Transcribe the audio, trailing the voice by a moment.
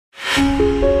Okay,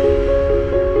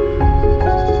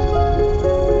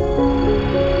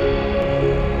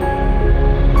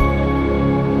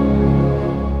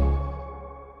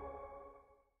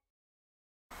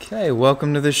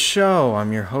 welcome to the show.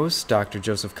 I'm your host, Dr.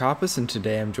 Joseph Coppus, and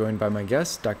today I'm joined by my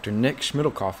guest, Dr. Nick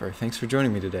Schmidlkoffer. Thanks for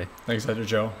joining me today. Thanks, Dr.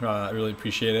 Joe. I really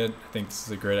appreciate it. I think this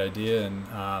is a great idea, and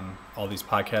all these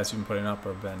podcasts you've been putting up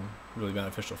have been really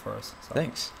beneficial for us. So.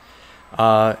 Thanks.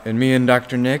 And me and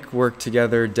Dr. Nick work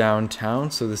together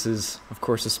downtown, so this is, of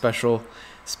course, a special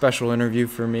interview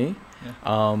for me.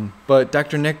 Yeah. But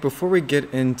Dr. Nick, before we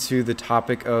get into the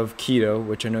topic of keto,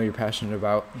 which I know you're passionate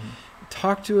about,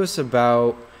 talk to us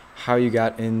about how you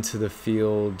got into the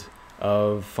field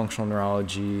of functional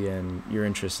neurology and your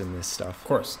interest in this stuff. Of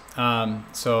course.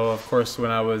 So, of course,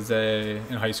 when I was in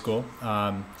high school,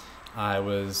 I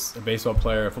was a baseball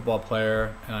player, a football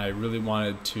player, and I really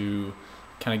wanted to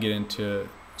kind of get into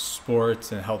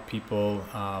sports and help people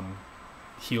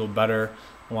heal better.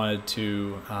 I wanted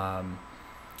to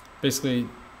basically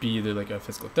be either like a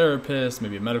physical therapist,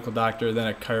 maybe a medical doctor. Then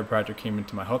a chiropractor came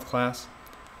into my health class,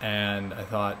 and I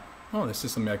thought, oh, this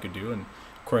is something I could do. And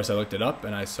of course I looked it up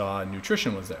and I saw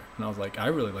nutrition was there. And I was like, I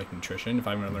really like nutrition. If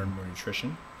I'm going to learn more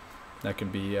nutrition, that can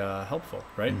be helpful,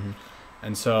 right? Mm-hmm.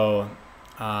 And so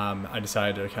I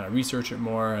decided to kind of research it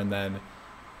more. And then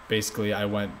basically I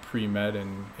went pre-med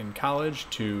in college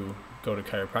to go to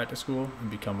chiropractic school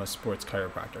and become a sports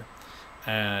chiropractor.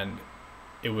 And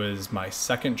it was my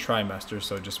second trimester,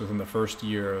 so just within the first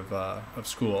year of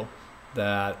school,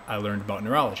 that I learned about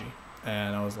neurology.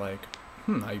 And I was like,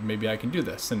 maybe I can do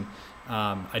this. And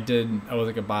I was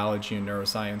like a Biology and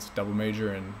Neuroscience double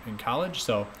major in college.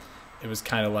 So it was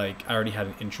kind of like I already had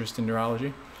an interest in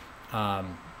neurology. But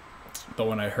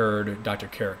when I heard Dr.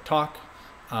 Carrick talk,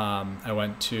 I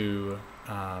went to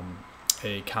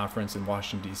a conference in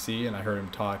Washington, D.C., and I heard him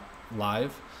talk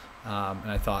live.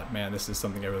 And I thought, man, this is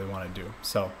something I really want to do.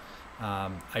 So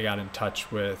I got in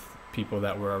touch with people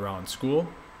that were around school.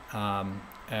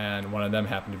 And one of them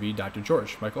happened to be Dr.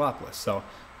 George Michaelopoulos. So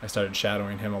I started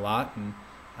shadowing him a lot, and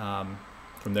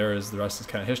from there, the rest is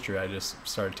kind of history. I just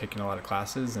started taking a lot of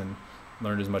classes and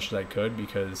learned as much as I could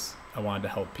because I wanted to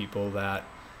help people that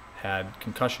had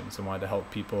concussions. I wanted to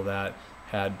help people that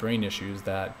had brain issues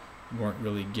that weren't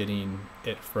really getting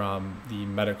it from the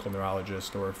medical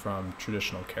neurologist or from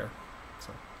traditional care.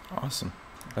 So. Awesome.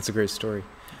 That's a great story.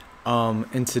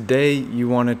 And today you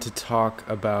wanted to talk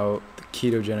about the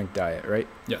ketogenic diet, right?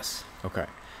 Yes. Okay.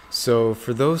 So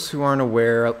for those who aren't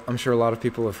aware, I'm sure a lot of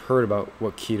people have heard about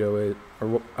what keto is,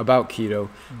 or about keto,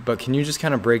 but can you just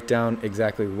kind of break down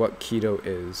exactly what keto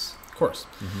is? Of course.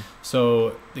 Mm-hmm.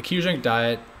 So the ketogenic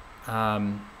diet,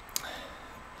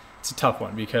 it's a tough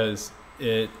one because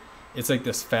it's like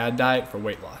this fad diet for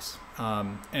weight loss.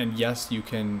 And yes, you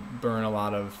can burn a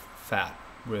lot of fat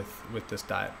with this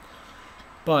diet.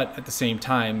 But at the same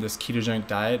time, this ketogenic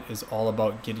diet is all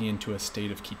about getting into a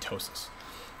state of ketosis.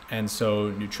 And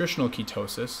so nutritional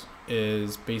ketosis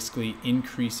is basically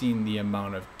increasing the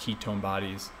amount of ketone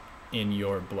bodies in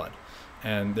your blood.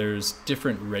 And there's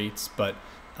different rates, but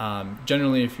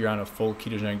generally if you're on a full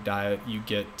ketogenic diet, you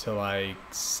get to like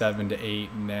 7 to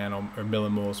 8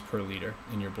 millimoles per liter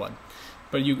in your blood.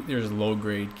 But there's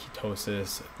low-grade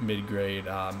ketosis, mid-grade,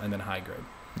 and then high-grade.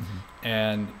 Mm-hmm.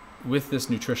 And with this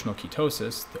nutritional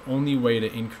ketosis, the only way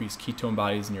to increase ketone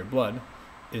bodies in your blood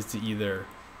is to either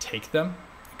take them,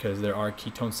 because there are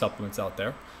ketone supplements out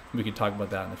there. We could talk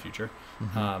about that in the future.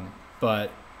 Mm-hmm.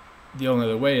 But the only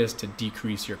other way is to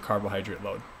decrease your carbohydrate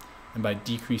load. And by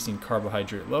decreasing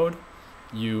carbohydrate load,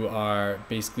 you are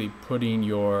basically putting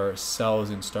your cells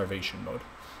in starvation mode.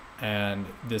 And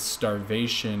this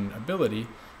starvation ability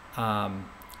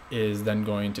is then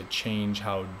going to change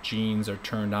how genes are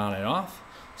turned on and off,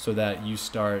 so that you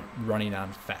start running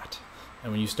on fat.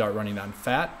 And when you start running on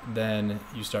fat, then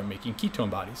you start making ketone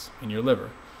bodies in your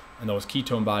liver. And those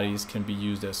ketone bodies can be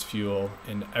used as fuel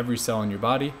in every cell in your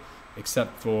body,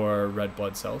 except for red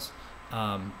blood cells.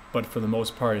 But for the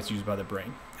most part, it's used by the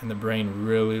brain. And the brain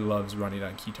really loves running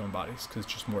on ketone bodies because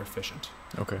it's just more efficient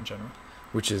in general.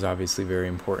 Which is obviously very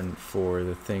important for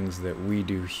the things that we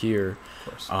do here,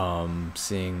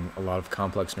 seeing a lot of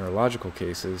complex neurological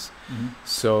cases. Mm-hmm.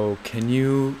 So can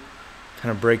you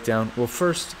kind of break down,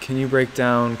 can you break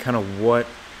down kind of what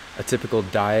a typical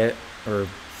diet or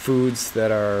foods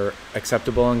that are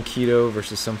acceptable on keto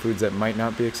versus some foods that might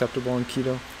not be acceptable on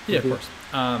keto? Yeah, of course.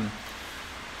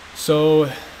 So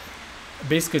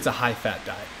basically it's a high-fat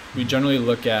diet. We generally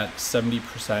look at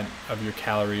 70% of your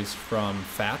calories from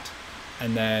fat,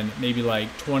 and then maybe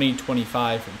like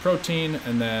 20-25 from protein,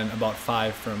 and then about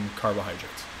 5 from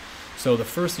carbohydrates. So the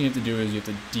first thing you have to do is you have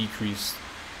to decrease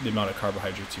the amount of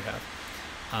carbohydrates you have.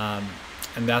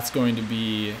 And that's going to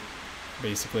be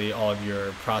basically all of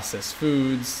your processed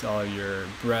foods, all of your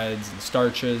breads and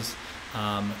starches,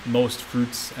 most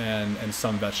fruits and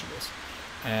some vegetables.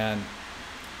 And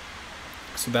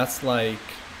so that's like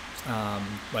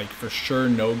for sure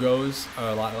no-goes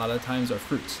a lot of times are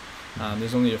fruits.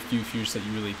 There's only a few foods that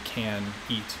you really can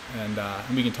eat, and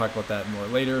we can talk about that more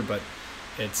later, but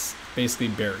it's basically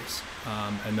berries,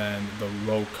 and then the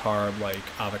low-carb like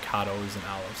avocados and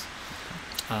olives.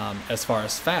 As far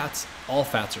as fats, all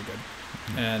fats are good.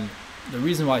 And the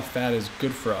reason why fat is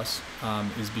good for us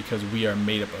is because we are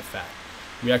made up of fat.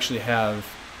 We actually have,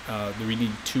 we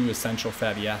need 2 essential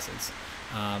fatty acids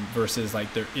versus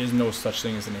like there is no such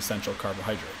thing as an essential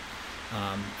carbohydrate.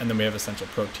 And then we have essential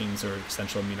proteins or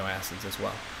essential amino acids as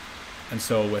well. And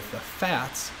so with the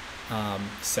fats,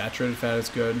 saturated fat is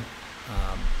good.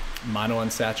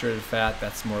 Monounsaturated fat,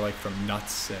 that's more like from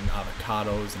nuts and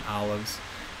avocados and olives,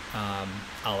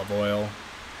 olive oil,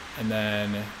 and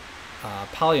then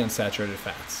polyunsaturated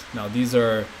fats. Now these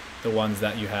are the ones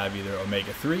that you have either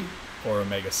omega-3 or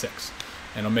omega-6.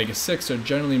 And omega-6 are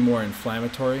generally more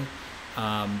inflammatory,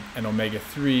 and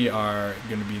omega-3 are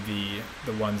going to be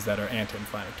the ones that are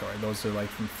anti-inflammatory. Those are like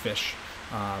from fish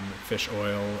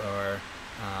oil, or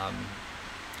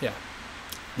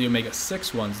the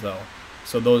omega-6 ones though.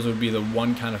 So those would be the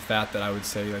one kind of fat that I would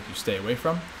say like you stay away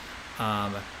from.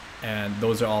 And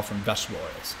those are all from vegetable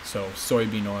oils. So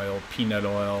soybean oil, peanut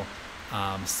oil,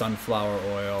 sunflower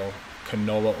oil,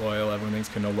 canola oil. Everyone thinks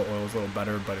canola oil is a little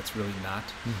better, but it's really not.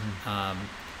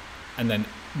 And then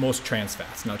most trans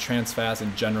fats. Now trans fats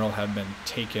in general have been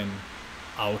taken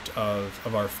out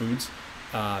of our foods.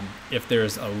 If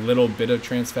there's a little bit of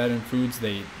trans fat in foods,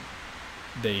 they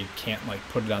can't like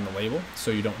put it on the label, so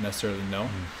you don't necessarily know.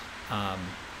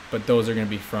 But those are going to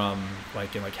be from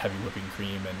like in like heavy whipping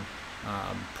cream and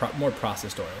more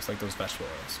processed oils, like those vegetable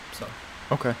oils. So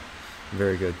okay,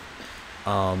 very good.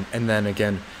 And then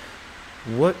again,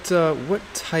 what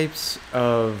types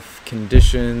of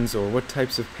conditions or what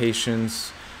types of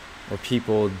patients or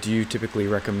people do you typically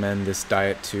recommend this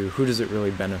diet to? Who does it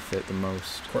really benefit the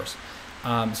most? Of course.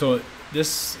 So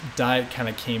this diet kind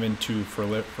of came into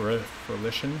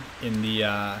fruition in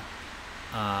the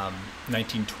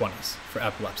 1920s for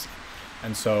epilepsy.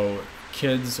 And so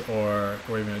kids or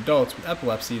even adults with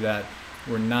epilepsy that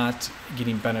were not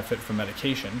getting benefit from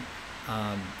medication,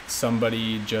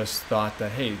 somebody just thought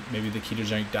that, hey, maybe the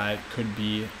ketogenic diet could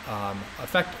be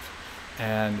effective.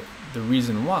 And the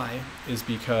reason why is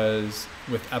because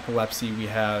with epilepsy we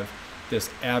have this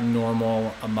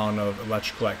abnormal amount of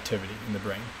electrical activity in the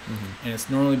brain. And it's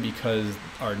normally because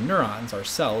our neurons, our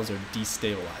cells, are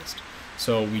destabilized.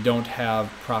 So we don't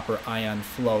have proper ion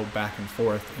flow back and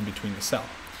forth in between the cell.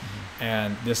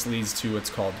 And this leads to what's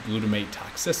called glutamate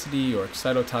toxicity or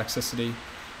excitotoxicity,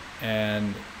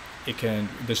 and it can,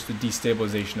 this the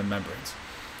destabilization of membranes.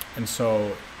 And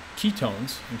so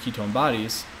ketones and ketone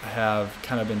bodies have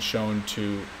kind of been shown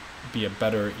to be a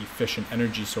better efficient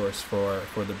energy source for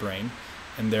the brain,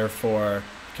 and therefore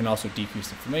can also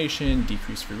decrease inflammation,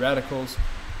 decrease free radicals,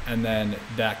 and then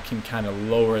that can kind of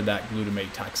lower that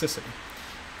glutamate toxicity.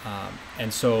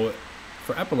 And so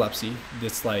for epilepsy,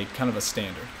 it's like kind of a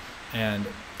standard. And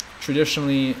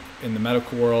traditionally in the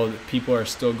medical world, people are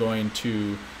still going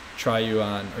to try you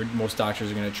on, or most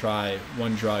doctors are going to try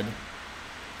one drug.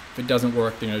 If it doesn't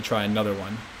work, they're going to try another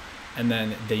one, and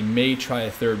then they may try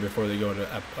a third before they go to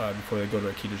a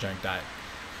ketogenic diet.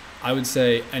 I would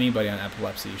say anybody on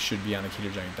epilepsy should be on a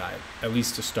ketogenic diet, at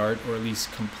least to start, or at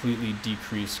least completely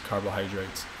decrease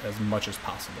carbohydrates as much as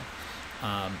possible,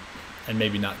 and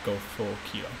maybe not go full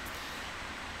keto.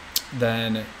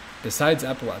 Then, besides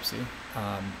epilepsy,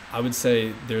 I would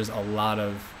say there's a lot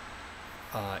of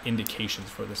indications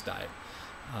for this diet.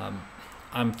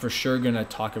 I'm for sure going to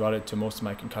talk about it to most of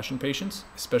my concussion patients,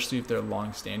 especially if they're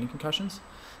long-standing concussions,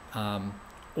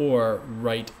 or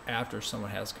right after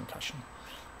someone has concussion.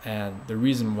 And the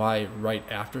reason why right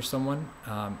after someone,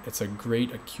 it's a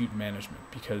great acute management,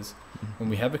 because when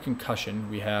we have a concussion,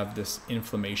 we have this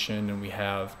inflammation and we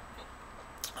have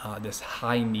this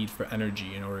high need for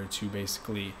energy in order to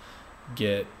basically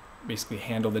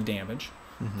handle the damage,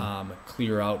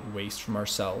 clear out waste from our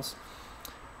cells.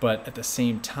 But at the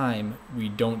same time, we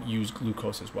don't use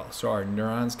glucose as well. So our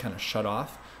neurons kind of shut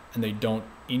off, and they don't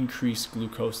increase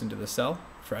glucose into the cell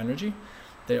for energy.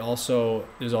 There's also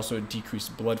a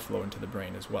decreased blood flow into the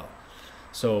brain as well.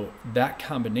 So that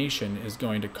combination is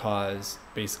going to cause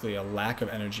basically a lack of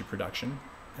energy production,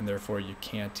 and therefore you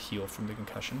can't heal from the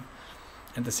concussion.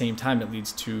 At the same time, it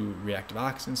leads to reactive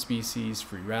oxygen species,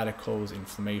 free radicals,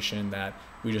 inflammation that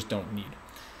we just don't need.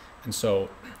 And so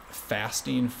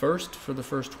fasting first for the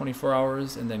first 24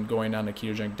 hours and then going on a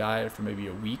ketogenic diet for maybe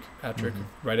a week after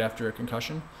right after a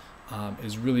concussion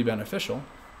is really beneficial,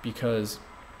 because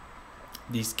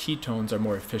these ketones are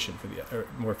more efficient for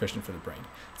the brain.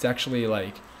 It's actually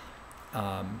like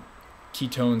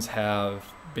ketones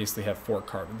basically have 4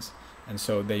 carbons, and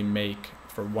so they make,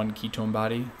 for one ketone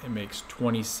body, it makes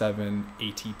 27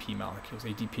 ATP molecules.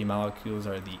 ATP molecules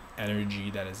are the energy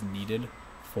that is needed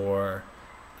for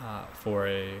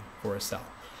a cell.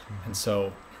 And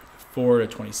so 4 to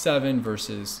 27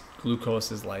 versus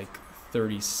glucose is like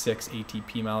 36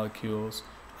 ATP molecules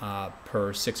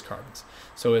per 6 carbons.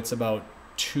 So it's about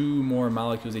 2 more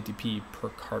molecules ATP per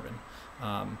carbon,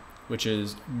 which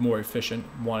is more efficient,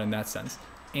 one, in that sense.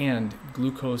 And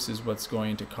glucose is what's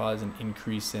going to cause an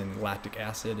increase in lactic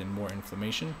acid and more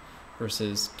inflammation,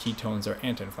 versus ketones are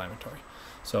anti-inflammatory.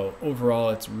 So overall,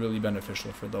 it's really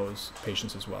beneficial for those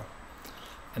patients as well.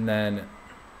 And then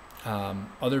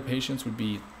other patients would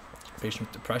be patients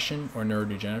with depression or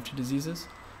neurodegenerative diseases.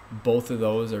 Both of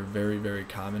those are very, very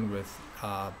common with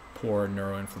poor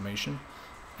neuroinflammation,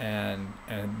 and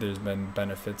there's been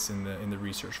benefits in the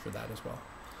research for that as well.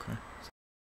 Okay.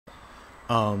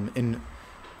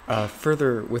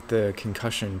 Further with the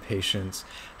concussion patients,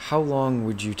 how long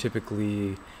would you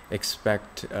typically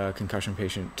expect a concussion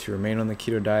patient to remain on the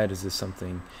keto diet? Is this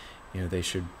something they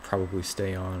should probably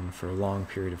stay on for a long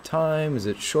period of time? Is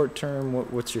it short term?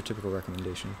 What's your typical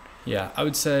recommendation? Yeah, I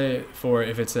would say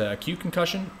if it's an acute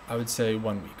concussion, I would say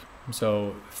 1 week.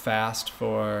 So fast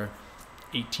for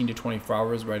 18 to 24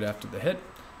 hours right after the hit.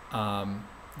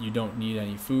 You don't need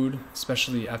any food,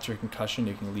 especially after a concussion.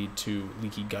 It can lead to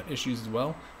leaky gut issues as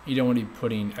well. You don't want to be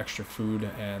putting extra food,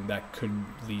 and that could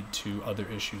lead to other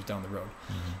issues down the road.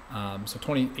 So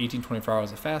 18, 24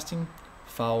 hours of fasting,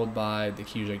 followed by the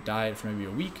ketogenic diet for maybe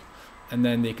a week, and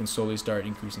then they can slowly start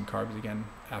increasing carbs again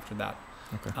after that.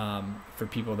 Okay. For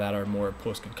people that are more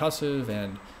post-concussive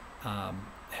and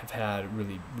have had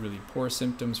really, really poor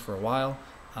symptoms for a while,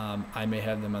 I may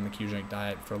have them on the ketogenic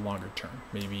diet for a longer term,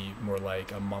 maybe more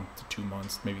like a month to 2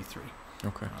 months, maybe 3.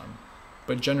 Okay.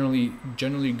 But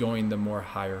generally going the more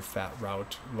higher fat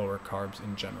route, lower carbs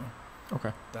in general.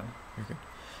 Okay. Then. Okay.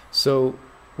 So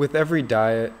with every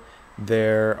diet,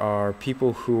 there are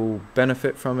people who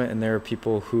benefit from it, and there are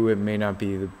people who it may not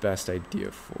be the best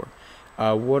idea for.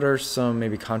 What are some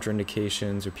maybe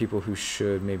contraindications, or people who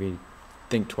should maybe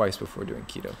think twice before doing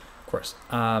keto? Of course.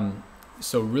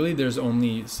 So really there's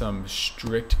only some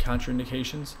strict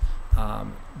contraindications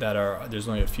there's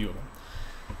only a few of them.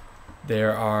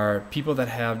 There are people that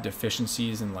have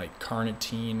deficiencies in like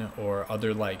carnitine or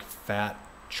other like fat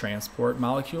transport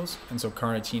molecules. And so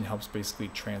carnitine helps basically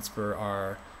transfer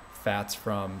our fats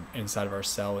from inside of our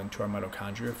cell into our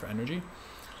mitochondria for energy.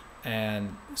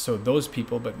 And so those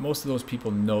people, but most of those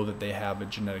people know that they have a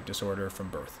genetic disorder from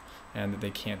birth and that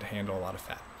they can't handle a lot of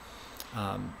fat.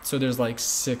 So there's like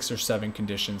 6 or 7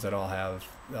 conditions that all have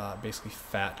basically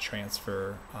fat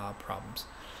transfer problems.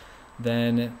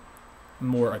 Then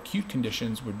more acute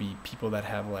conditions would be people that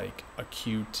have like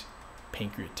acute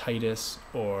pancreatitis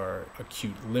or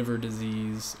acute liver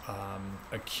disease,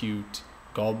 acute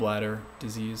gallbladder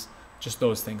disease, just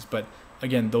those things. But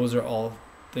again, those are all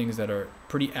things that are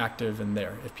pretty active in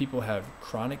there. If people have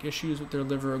chronic issues with their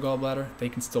liver or gallbladder, they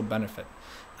can still benefit.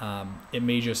 It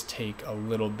may just take a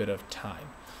little bit of time.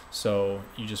 So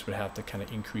you just would have to kind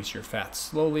of increase your fat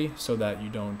slowly so that you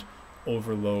don't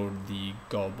overload the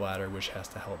gallbladder, which has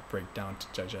to help break down to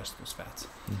digest those fats.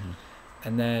 Mm-hmm.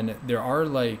 And then there are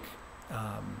like,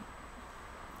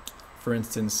 for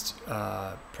instance,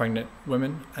 pregnant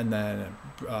women and then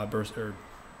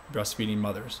breastfeeding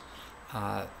mothers.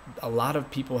 A lot of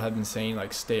people have been saying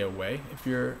like stay away if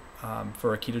you're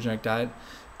for a ketogenic diet,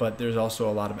 but there's also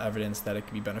a lot of evidence that it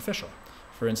can be beneficial.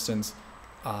 For instance,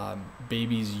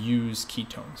 babies use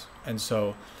ketones, and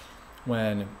so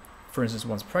when, for instance,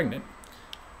 one's pregnant,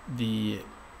 a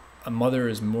mother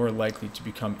is more likely to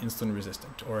become insulin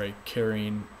resistant, or a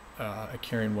carrying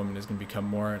woman is going to become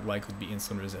more likely to be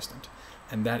insulin resistant,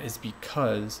 and that is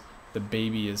because the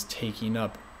baby is taking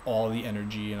up all the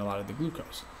energy and a lot of the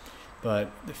glucose.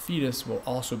 But the fetus will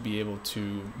also be able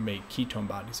to make ketone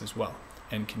bodies as well,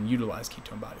 and can utilize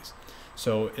ketone bodies.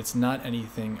 So it's not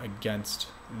anything against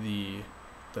the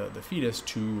fetus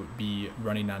to be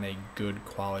running on a good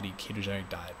quality ketogenic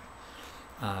diet.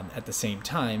 At the same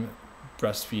time,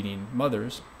 breastfeeding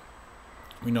mothers,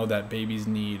 we know that babies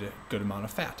need a good amount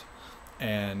of fat.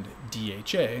 And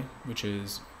DHA, which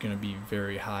is going to be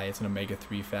very high, it's an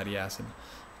omega-3 fatty acid,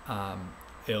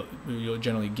 you'll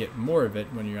generally get more of it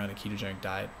when you're on a ketogenic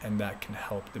diet, and that can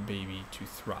help the baby to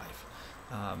thrive.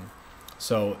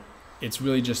 So it's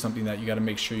really just something that you got to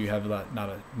make sure you have not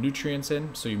a nutrients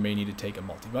in. So you may need to take a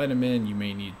multivitamin. You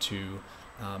may need to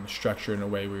structure in a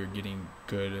way where you're getting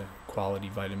good quality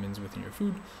vitamins within your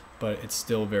food, but it's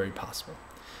still very possible.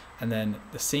 And then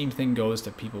the same thing goes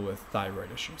to people with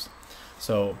thyroid issues.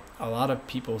 So a lot of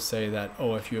people say that,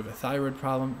 oh, if you have a thyroid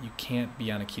problem, you can't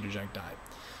be on a ketogenic diet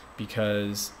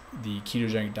because the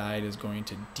ketogenic diet is going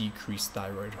to decrease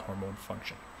thyroid hormone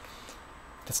function.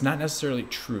 That's not necessarily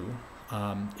true.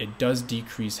 It does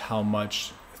decrease how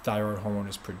much thyroid hormone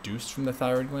is produced from the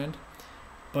thyroid gland,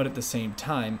 but at the same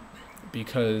time,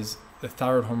 because the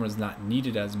thyroid hormone is not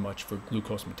needed as much for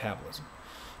glucose metabolism.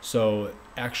 So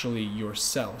actually your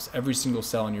cells, every single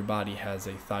cell in your body has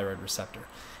a thyroid receptor,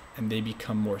 and they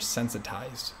become more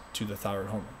sensitized to the thyroid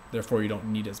hormone. Therefore, you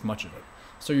don't need as much of it.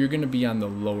 So you're going to be on the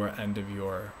lower end of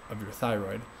your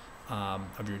thyroid,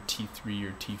 of your T3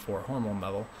 or T4 hormone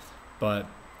level, but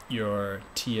your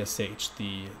TSH,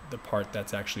 the part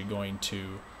that's actually going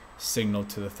to signal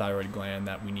to the thyroid gland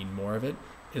that we need more of it,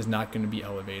 is not going to be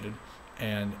elevated.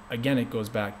 And again, it goes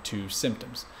back to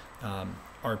symptoms.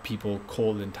 Are people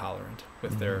cold intolerant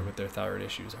with their thyroid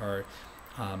issues? Are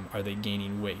they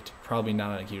gaining weight? Probably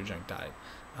not on a ketogenic diet.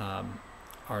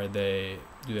 Do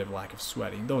they have a lack of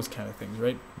sweating? Those kind of things,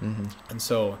 right? And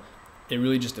so it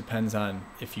really just depends on,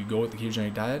 if you go with the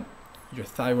ketogenic diet, your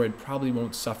thyroid probably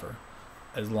won't suffer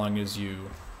as long as you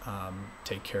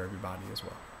take care of your body as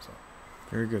well. So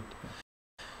very good.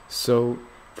 So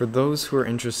for those who are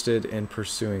interested in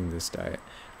pursuing this diet,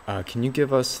 can you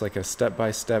give us like a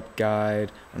step-by-step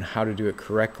guide on how to do it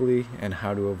correctly and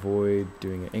how to avoid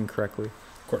doing it incorrectly?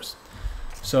 Of course.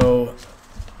 So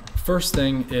first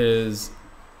thing is,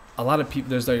 a lot of people,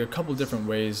 there's like a couple different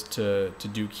ways to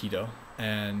do keto,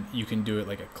 and you can do it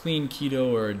like a clean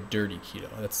keto or a dirty keto.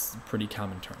 That's pretty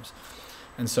common terms.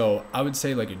 And so I would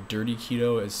say like a dirty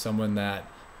keto is someone that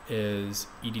is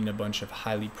eating a bunch of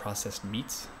highly processed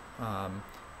meats,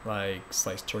 like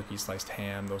sliced turkey, sliced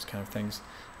ham, those kind of things.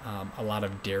 A lot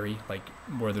of dairy, like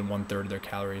more than 1/3 of their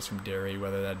calories from dairy,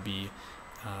 whether that be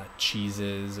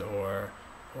cheeses or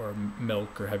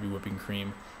milk or heavy whipping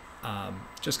cream,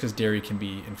 just because dairy can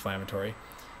be inflammatory.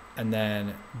 And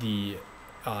then the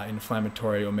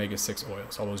inflammatory omega-6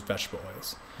 oils, all those vegetable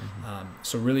oils.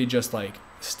 So really just like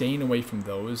staying away from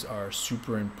those are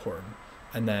super important.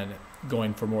 And then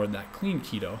going for more of that clean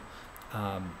keto,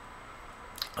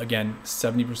 again,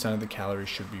 70% of the calories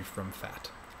should be from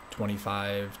fat, 20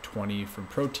 from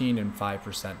protein, and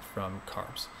 5% from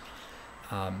carbs.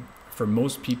 For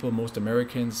most people, most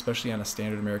Americans, especially on a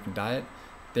standard American diet,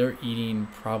 they're eating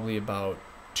probably about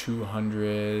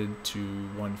 200 to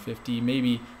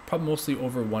 150, probably mostly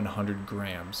over 100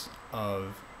 grams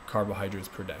of carbohydrates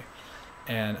per day.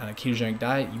 And on a ketogenic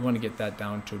diet, you want to get that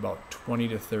down to about 20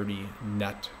 to 30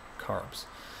 net carbs.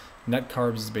 Net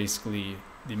carbs is basically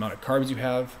the amount of carbs you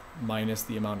have minus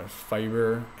the amount of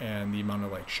fiber and the amount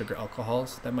of like sugar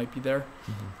alcohols that might be there.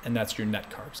 And that's your net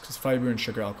carbs, because fiber and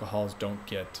sugar alcohols don't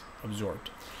get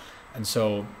absorbed. And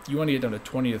so you want to get down to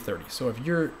 20 to 30. So if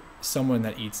you're someone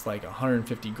that eats like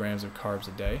 150 grams of carbs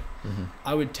a day,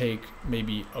 I would take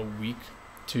maybe a week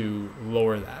to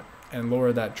lower that,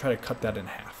 try to cut that in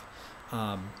half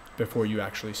before you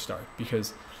actually start.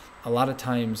 Because a lot of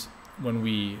times when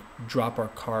we drop our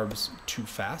carbs too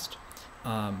fast,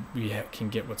 we can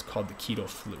get what's called the keto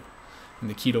flu. And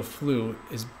the keto flu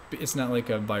it's not like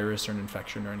a virus or an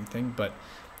infection or anything, but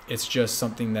it's just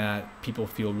something that people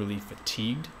feel really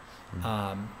fatigued.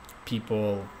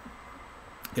 People,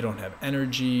 they don't have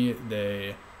energy.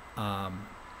 They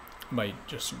might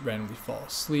just randomly fall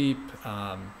asleep.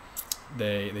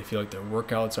 They feel like their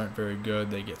workouts aren't very good.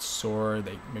 They get sore.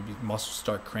 They maybe muscles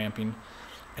start cramping.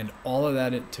 And all of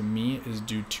that, to me, is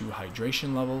due to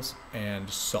hydration levels and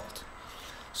salt.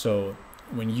 So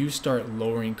when you start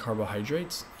lowering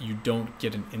carbohydrates, you don't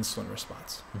get an insulin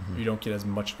response. You don't get as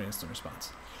much of an insulin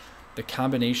response. The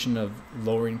combination of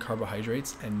lowering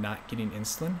carbohydrates and not getting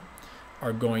insulin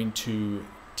are going to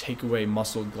take away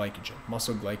muscle glycogen.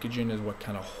 Muscle glycogen is what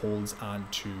kind of holds on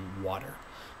to water.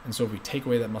 And so if we take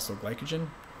away that muscle glycogen,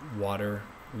 water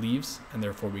leaves, and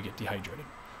therefore we get dehydrated.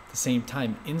 At the same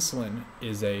time, insulin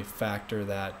is a factor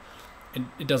that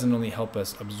it doesn't only help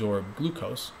us absorb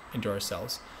glucose into our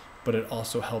cells, but it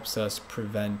also helps us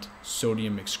prevent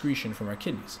sodium excretion from our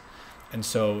kidneys. And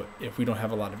so if we don't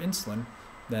have a lot of insulin,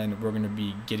 then we're going to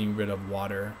be getting rid of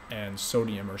water and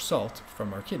sodium or salt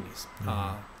from our kidneys,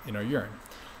 in our urine.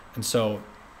 And so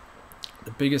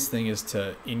the biggest thing is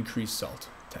to increase salt,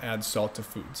 to add salt to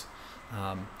foods.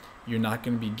 you're not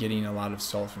going to be getting a lot of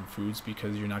salt from foods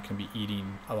because you're not going to be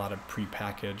eating a lot of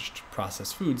prepackaged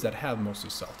processed foods that have mostly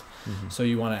salt. So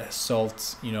you want to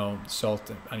salt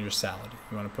on your salad.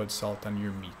 You want to put salt on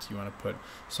your meat. You want to put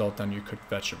salt on your cooked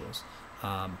vegetables,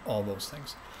 all those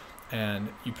things. And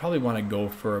you probably want to go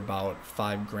for about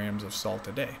 5 grams of salt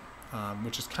a day,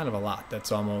 which is kind of a lot.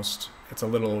 It's a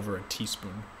little over a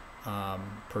teaspoon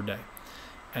per day.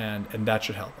 And that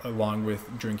should help, along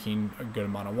with drinking a good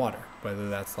amount of water, whether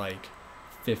that's like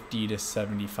 50 to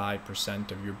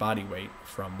 75% of your body weight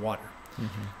from water.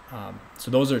 So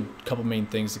those are a couple main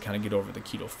things to kind of get over the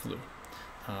keto flu.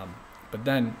 But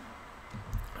then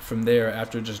from there,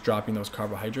 after just dropping those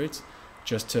carbohydrates,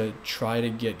 just to try to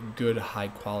get good high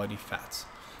quality fats.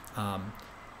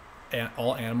 And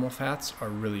all animal fats are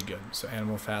really good. So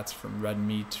animal fats from red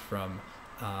meat, from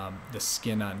the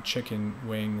skin on chicken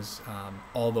wings,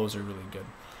 all those are really good.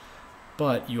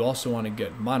 But you also want to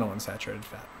get monounsaturated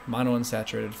fat.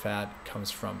 Monounsaturated fat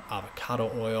comes from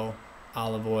avocado oil,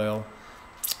 olive oil,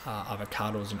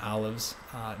 avocados and olives,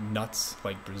 nuts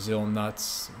like Brazil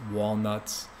nuts,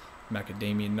 walnuts,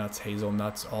 macadamia nuts,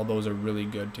 hazelnuts. All those are really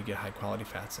good to get high quality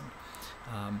fats in.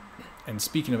 And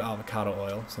speaking of avocado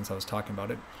oil, since I was talking about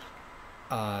it,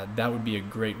 that would be a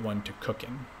great one to cook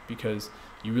in, because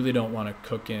you really don't want to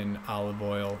cook in olive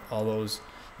oil. All those,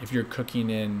 if you're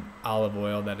cooking in olive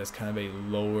oil that is kind of a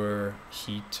lower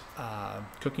heat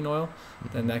cooking oil,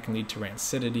 then that can lead to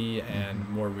rancidity and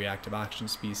more reactive oxygen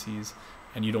species,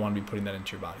 and you don't want to be putting that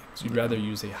into your body. So you'd rather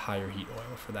use a higher heat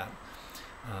oil for that.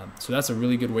 So that's a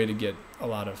really good way to get a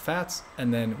lot of fats.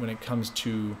 And then when it comes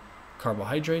to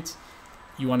carbohydrates,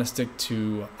 you want to stick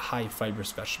to high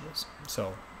fibrous vegetables.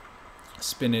 So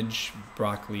spinach,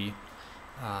 broccoli,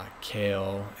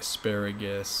 kale,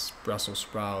 asparagus, Brussels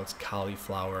sprouts,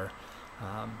 cauliflower,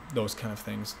 those kind of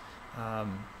things.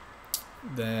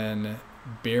 Then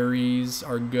berries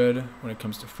are good when it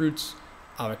comes to fruits.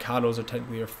 Avocados are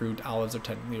technically a fruit. Olives are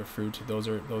technically a fruit. Those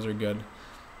are good.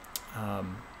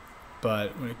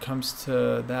 But when it comes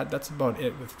to that, that's about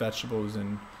it with vegetables.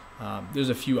 And there's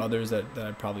a few others that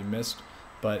I probably missed,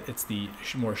 but it's the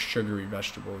more sugary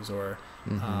vegetables, or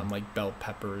like bell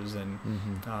peppers and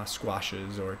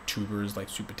squashes, or tubers like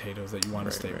sweet potatoes that you want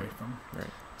to stay away from.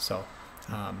 So,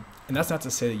 and that's not to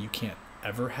say that you can't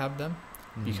ever have them,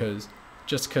 because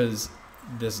just because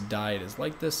this diet is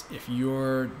like this, if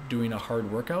you're doing a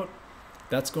hard workout,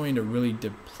 that's going to really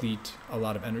deplete a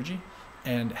lot of energy,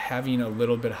 and having a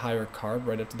little bit higher carb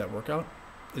right after that workout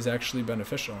is actually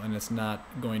beneficial, and it's not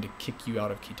going to kick you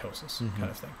out of ketosis kind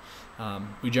of thing.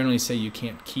 We generally say you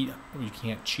can't cheat on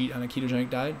a ketogenic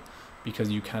diet,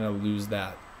 because you kind of lose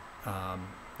that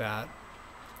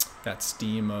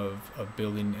steam of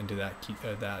building into that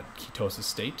ketosis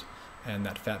state and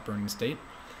that fat burning state.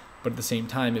 But at the same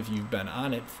time, if you've been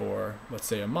on it for, let's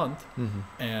say, a month,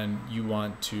 and you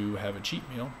want to have a cheat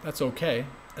meal, that's okay,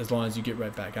 as long as you get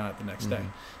right back on it the next day,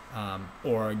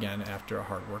 or again after a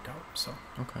hard workout. So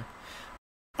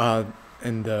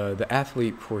and the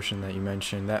athlete portion that you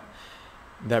mentioned,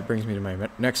 that brings me to my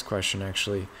next question,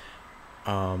 actually.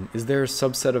 Is there a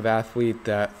subset of athlete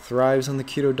that thrives on the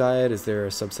keto diet? Is there a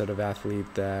subset of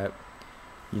athlete that,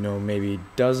 maybe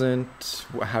doesn't?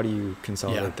 How do you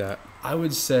consolidate that? I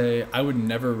would say I would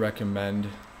never recommend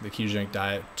the ketogenic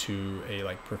diet to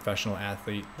a professional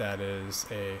athlete that is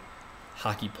a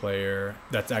hockey player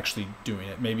that's actually doing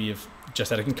it. Maybe if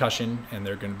just had a concussion and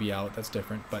they're going to be out, that's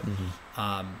different. But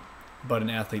but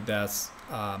an athlete that's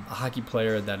a hockey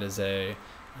player, that is a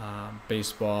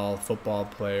baseball, football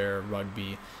player,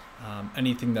 rugby,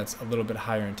 anything that's a little bit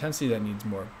higher intensity, that needs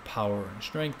more power and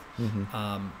strength,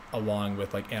 along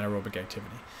with anaerobic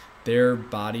activity. Their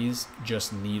bodies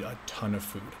just need a ton of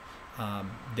food.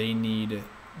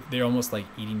 They're almost like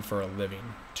eating for a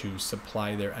living to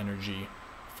supply their energy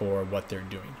for what they're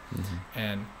doing.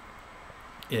 And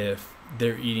if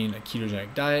they're eating a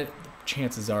ketogenic diet,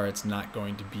 chances are it's not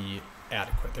going to be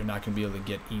adequate. They're not going to be able to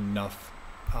get enough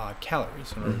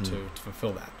calories in order to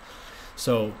fulfill that.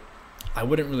 So I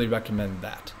wouldn't really recommend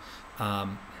that.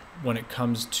 When it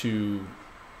comes to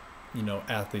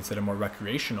athletes that are more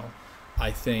recreational,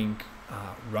 I think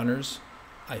runners,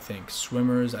 I think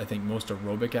swimmers, I think most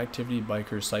aerobic activity,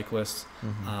 bikers, cyclists,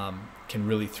 can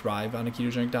really thrive on a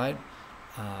ketogenic diet,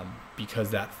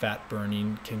 because that fat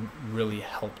burning can really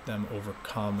help them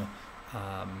overcome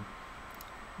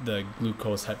the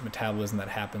glucose metabolism that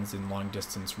happens in long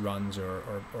distance runs or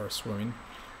swimming.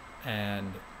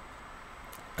 And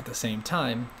at the same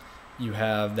time, you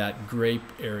have that grape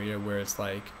area where it's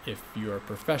like, if you're a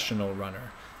professional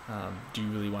runner, do you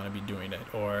really want to be doing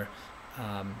it? Or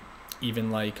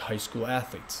even like high school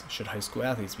athletes, should high school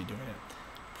athletes be doing it?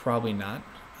 Probably not.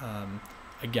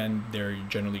 Again, they're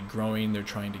generally growing. They're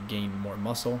trying to gain more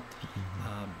muscle.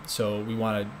 So we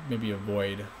want to maybe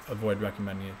avoid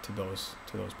recommending it to those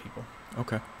people.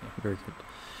 Okay, very good.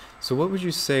 So what would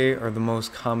you say are the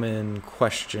most common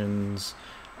questions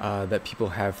that people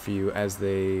have for you as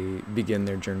they begin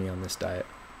their journey on this diet?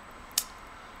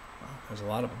 Well, there's a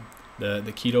lot of them.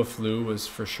 The keto flu was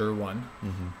for sure one.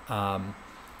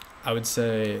 I would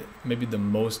say maybe the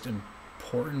most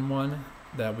important one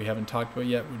that we haven't talked about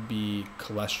yet would be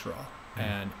cholesterol.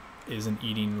 And isn't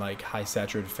eating like high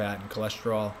saturated fat and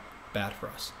cholesterol bad for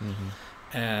us?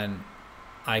 And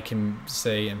I can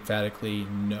say emphatically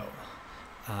no.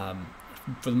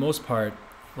 For the most part,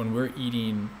 when we're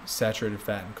eating saturated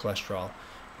fat and cholesterol,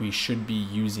 we should be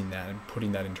using that and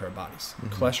putting that into our bodies.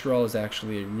 Cholesterol is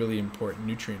actually a really important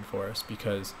nutrient for us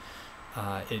because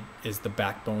it is the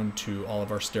backbone to all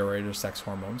of our steroid or sex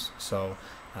hormones. So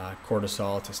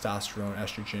cortisol, testosterone,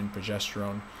 estrogen,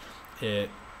 progesterone. It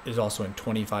is also in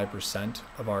 25%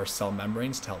 of our cell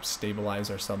membranes to help stabilize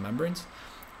our cell membranes.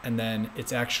 And then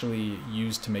it's actually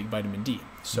used to make vitamin D.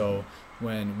 So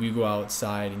when we go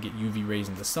outside and get UV rays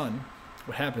in the sun,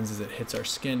 what happens is it hits our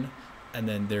skin, and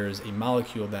then there's a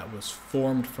molecule that was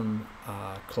formed from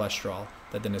cholesterol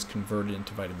that then is converted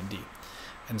into vitamin D.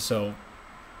 And so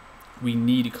we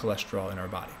need cholesterol in our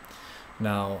body.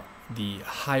 Now, the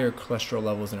higher cholesterol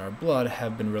levels in our blood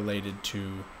have been related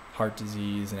to heart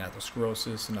disease and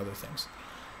atherosclerosis and other things.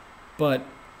 But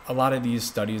a lot of these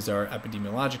studies are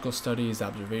epidemiological studies,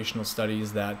 observational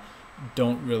studies that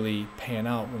don't really pan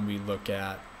out when we look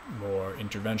at more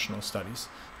interventional studies.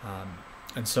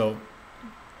 And so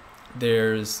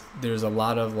there's a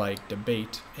lot of like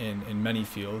debate in many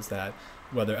fields that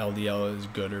whether LDL is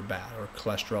good or bad or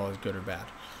cholesterol is good or bad.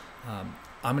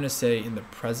 I'm going to say in the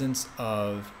presence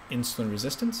of insulin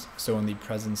resistance, so in the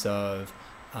presence of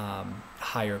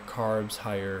higher carbs,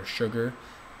 higher sugar,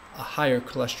 a higher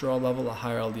cholesterol level, a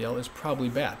higher LDL is probably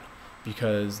bad,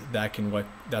 because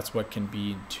that's what can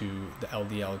be to the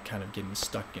LDL kind of getting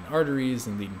stuck in arteries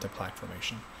and leading to plaque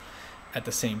formation. At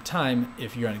the same time,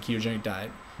 if you're on a ketogenic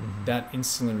diet, that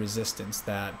insulin resistance,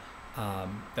 that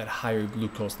higher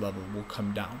glucose level will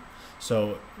come down.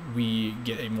 So we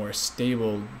get a more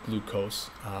stable glucose,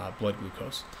 blood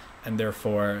glucose, and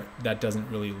therefore that doesn't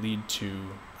really lead to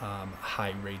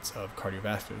high rates of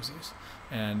cardiovascular disease.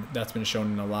 And that's been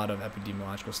shown in a lot of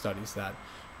epidemiological studies that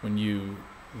when you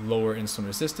lower insulin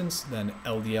resistance, then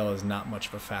LDL is not much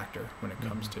of a factor when it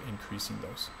comes to increasing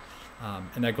those.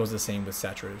 And that goes the same with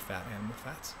saturated fat, animal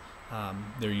fats.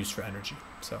 They're used for energy.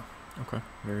 So. Okay,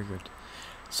 very good.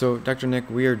 So, Dr. Nick,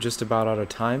 we are just about out of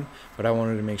time, but I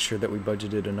wanted to make sure that we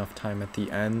budgeted enough time at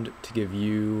the end to give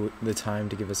you the time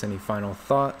to give us any final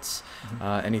thoughts,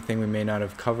 anything we may not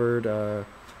have covered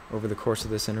over the course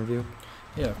of this interview.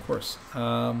 Yeah, of course.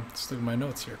 Let's look at my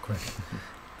notes here quick.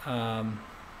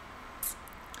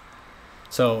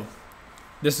 So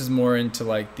this is more into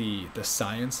like the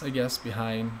science, I guess,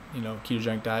 behind,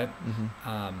 ketogenic diet.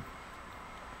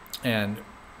 And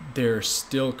they're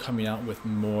still coming out with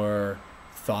more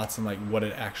thoughts on like what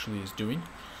it actually is doing.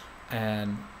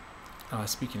 And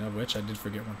speaking of which, I did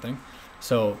forget one thing.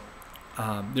 So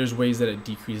there's ways that it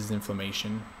decreases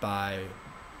inflammation by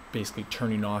basically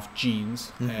turning off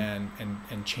genes and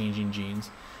changing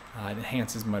genes. It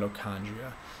enhances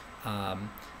mitochondria.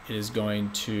 It is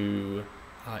going to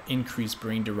increase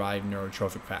brain-derived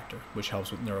neurotrophic factor, which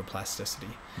helps with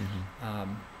neuroplasticity.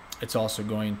 It's also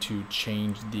going to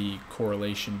change the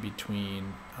correlation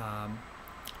between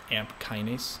AMP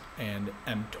kinase and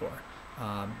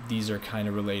mTOR. These are kind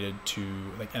of related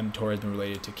to, like mTOR has been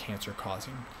related to cancer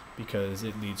causing because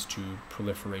it leads to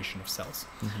proliferation of cells.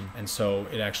 And so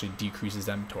it actually decreases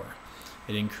mTOR.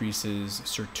 It increases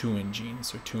sirtuin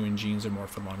genes. Sirtuin genes are more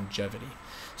for longevity.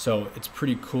 So it's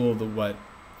pretty cool what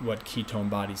ketone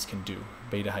bodies can do,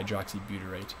 beta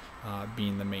hydroxybutyrate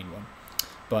being the main one.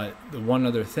 But the one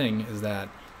other thing is that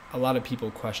a lot of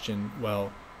people question,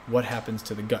 well, what happens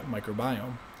to the gut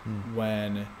microbiome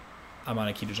when I'm on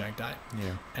a ketogenic diet?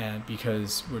 And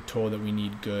because we're told that we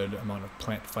need good amount of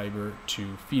plant fiber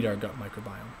to feed our gut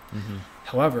microbiome.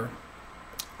 However,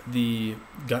 the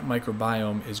gut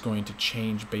microbiome is going to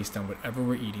change based on whatever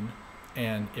we're eating.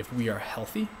 And if we are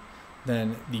healthy,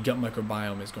 then the gut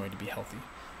microbiome is going to be healthy.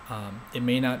 It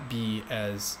may not be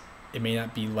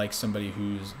like somebody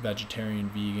who's vegetarian,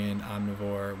 vegan,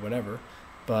 omnivore, whatever,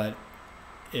 but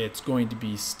it's going to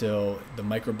be still the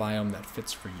microbiome that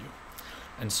fits for you.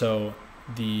 And so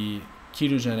the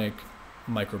ketogenic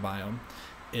microbiome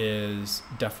is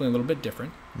definitely a little bit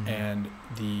different. And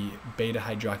the beta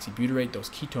hydroxybutyrate, those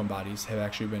ketone bodies, have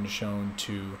actually been shown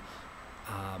to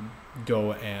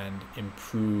go and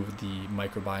improve the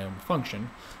microbiome function,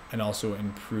 and also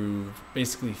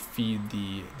basically feed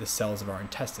the cells of our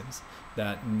intestines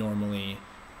that normally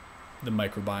the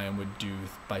microbiome would do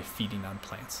by feeding on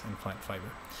plants and plant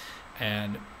fiber.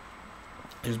 And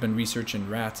there's been research in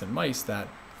rats and mice that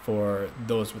for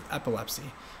those with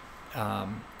epilepsy,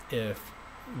 if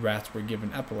rats were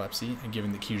given epilepsy and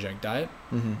given the ketogenic diet,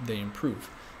 they improve.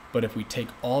 But if we take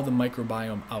all the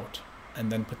microbiome out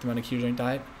and then put them on a ketogenic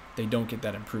diet, they don't get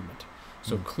that improvement.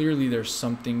 So clearly there's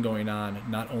something going on,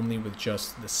 not only with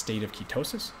just the state of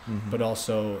ketosis, but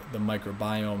also the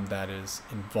microbiome that is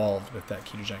involved with that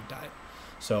ketogenic diet.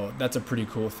 So that's a pretty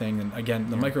cool thing. And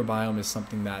again, the microbiome is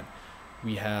something that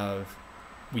we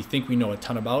think we know a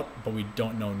ton about, but we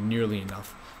don't know nearly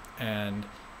enough. And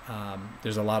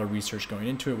there's a lot of research going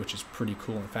into it, which is pretty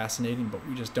cool and fascinating, but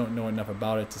we just don't know enough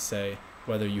about it to say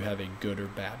whether you have a good or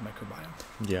bad microbiome.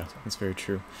 Yeah, that's very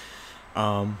true.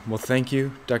 Well, thank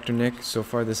you, Dr. Nick. So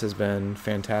far, this has been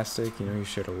fantastic. You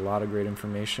shared a lot of great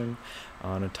information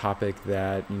on a topic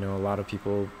that, a lot of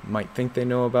people might think they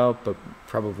know about, but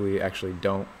probably actually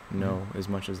don't know as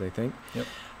much as they think. Yep.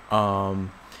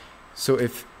 So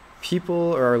if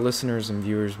people or our listeners and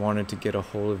viewers wanted to get a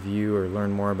hold of you or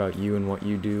learn more about you and what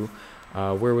you do,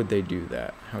 where would they do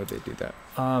that? How would they do that?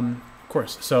 Of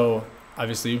course. So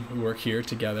obviously we work here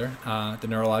together at the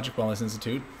Neurologic Wellness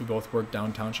Institute. We both work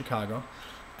downtown Chicago.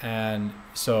 And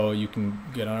so you can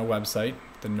get on our website,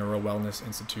 the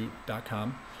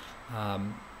neurowellnessinstitute.com.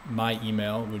 My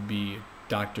email would be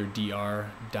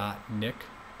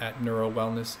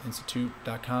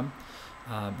dr.nick@neurowellnessinstitute.com.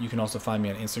 You can also find me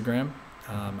on Instagram.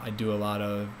 I do a lot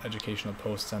of educational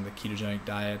posts on the ketogenic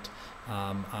diet,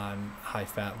 on high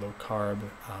fat, low carb,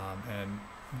 and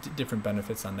different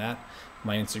benefits on that.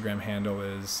 My Instagram handle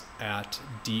is at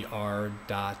dr.nick,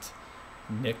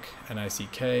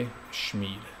 N-I-C-K,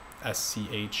 Schmeed,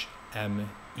 S-C-H-M-E-E-D.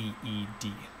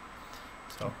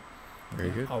 So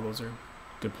very good. All those are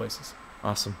good places.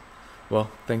 Awesome. Well,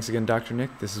 thanks again, Dr.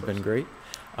 Nick. This has been great.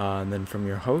 And then from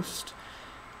your host,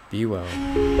 be well.